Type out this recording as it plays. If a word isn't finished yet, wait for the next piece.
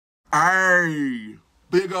Hey,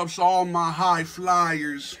 big ups all my high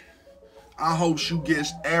flyers. I hope you get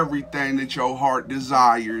everything that your heart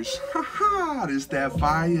desires. Ha ha, this that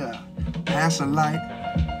fire. Pass a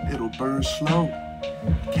light, it'll burn slow.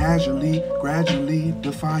 Casually, gradually,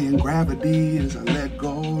 defying gravity as I let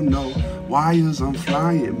go. No wires, I'm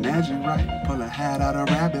flying, magic right. Pull a hat out of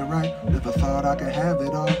rabbit right. Never thought I could have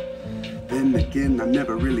it all. Then again, I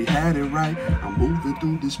never really had it right. I'm moving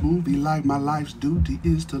through this movie like my life's duty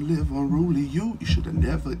is to live unruly. You should have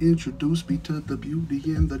never introduced me to the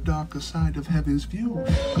beauty and the darker side of heaven's view.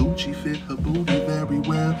 Gucci fit her booty very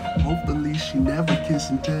well. Hopefully she never kiss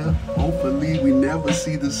and tell. Hopefully we never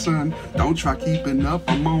see the sun. Don't try keeping up,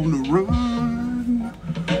 I'm on the run.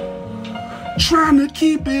 Trying to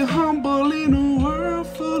keep it humble in a world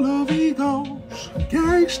full of egos,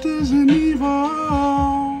 gangsters and evil.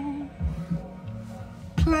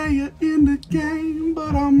 Player in the game,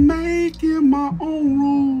 but I'm making my own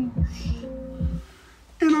rules.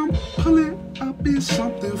 And I'm pulling up in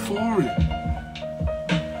something foreign.